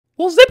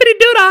Well,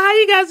 zippity-doo-dah, how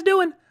you guys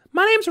doing?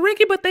 My name's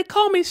Ricky, but they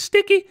call me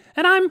Sticky,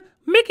 and I'm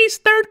Mickey's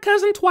third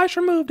cousin twice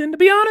removed. And to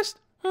be honest,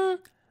 I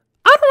don't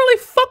really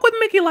fuck with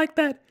Mickey like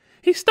that.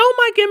 He stole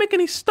my gimmick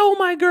and he stole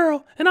my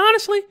girl. And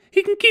honestly,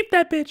 he can keep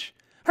that bitch.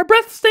 Her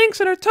breath stinks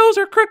and her toes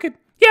are crooked.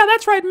 Yeah,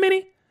 that's right,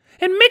 Minnie.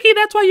 And Mickey,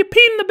 that's why you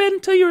peed in the bed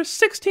until you were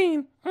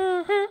 16.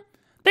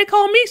 They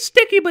call me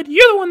Sticky, but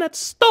you're the one that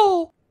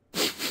stole.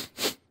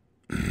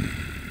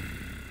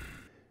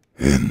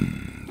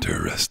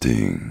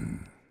 Interesting.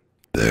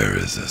 There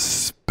is a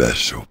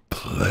special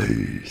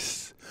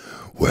place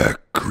where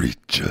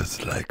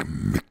creatures like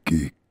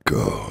Mickey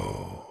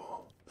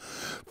go,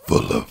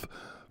 full of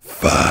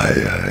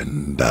fire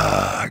and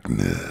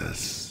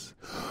darkness,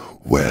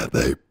 where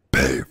they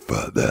pay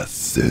for their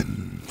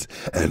sins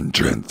and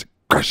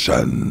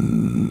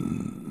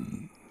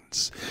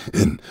transgressions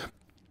in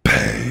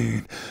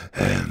pain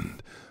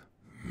and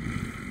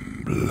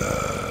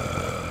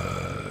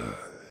blood.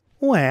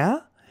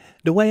 Well,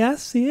 the way I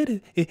see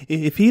it,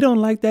 if he don't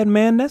like that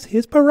man, that's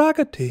his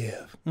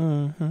prerogative.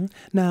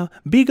 Now,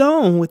 be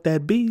gone with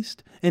that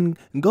beast and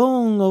go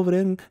on over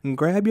there and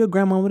grab your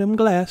grandma with them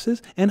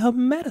glasses and her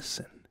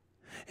medicine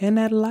and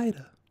that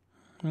lighter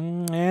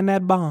and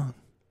that bong.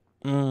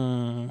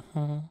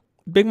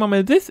 Big Mama,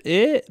 is this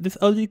it? This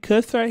OG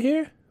cuss right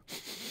here?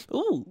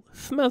 Ooh,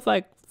 smells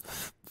like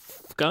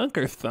skunk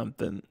or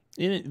something.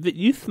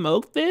 You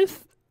smoke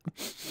this?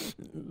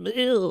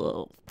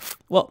 Ew.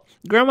 Well,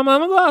 Grandma,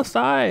 Mama, go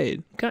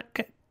outside. Can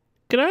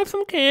I have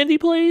some candy,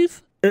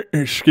 please?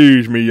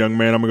 Excuse me, young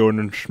man. I'm gonna go in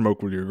and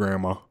smoke with your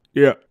grandma.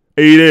 Yeah,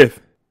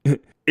 Edith.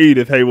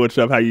 Edith, hey, what's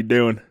up? How you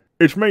doing?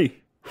 It's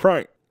me,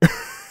 Frank.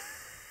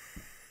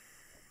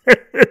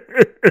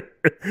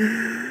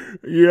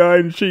 Yeah, I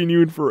ain't seen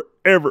you in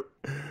forever.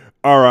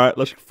 All right,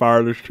 let's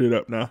fire this shit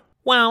up now.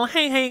 Well,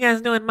 hey, how you guys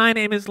doing? My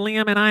name is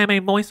Liam, and I am a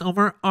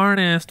voiceover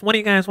artist. What do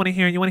you guys want to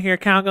hear? You want to hear a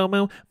cow go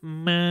moo?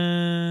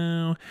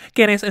 Moo.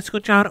 ¿Quieres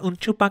escuchar un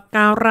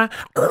chupacabra?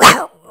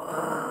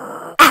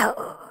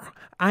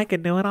 I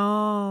can do it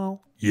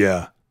all.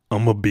 Yeah,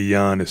 I'm gonna be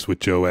honest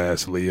with your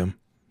ass, Liam.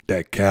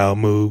 That cow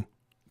moo,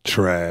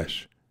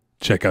 trash.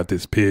 Check out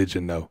this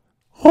pigeon, though.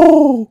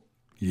 Oh!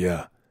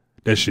 Yeah,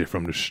 that shit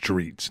from the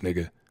streets,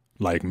 nigga.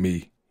 Like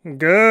me.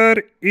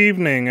 Good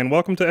evening, and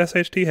welcome to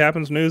SHT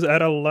Happens News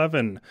at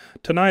 11.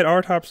 Tonight,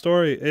 our top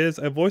story is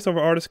a voiceover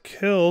artist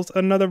kills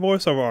another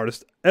voiceover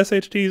artist.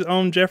 SHT's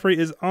own Jeffrey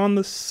is on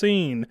the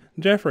scene.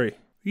 Jeffrey.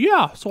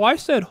 Yeah, so I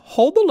said,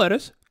 hold the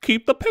lettuce,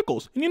 keep the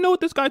pickles. And you know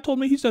what this guy told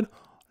me? He said,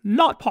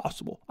 not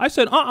possible. I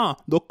said,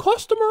 the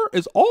customer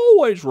is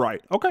always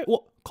right. Okay,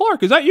 well,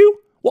 Clark, is that you?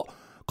 Well,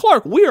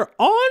 Clark, we are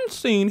on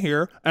scene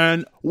here,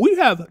 and we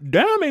have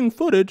damning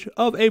footage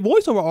of a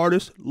voiceover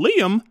artist,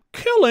 Liam,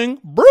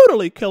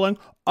 brutally killing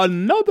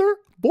another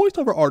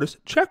voiceover artist.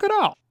 Check it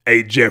out.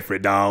 Hey, Jeffrey,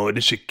 dawg,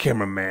 this your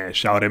cameraman,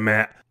 shouty,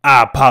 man.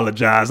 I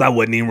apologize. I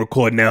wasn't even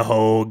recording that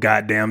whole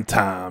goddamn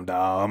time,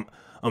 dawg.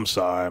 I'm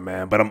sorry,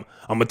 man, but I'm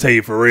gonna tell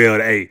you for real,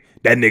 hey,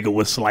 that nigga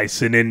was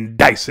slicing and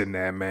dicing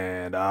that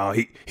man, dawg.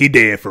 He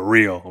dead for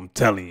real, I'm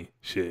telling you.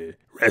 Shit,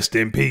 rest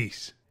in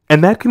peace.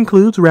 And that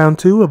concludes round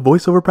 2 of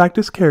Voiceover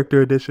Practice Character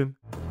Edition.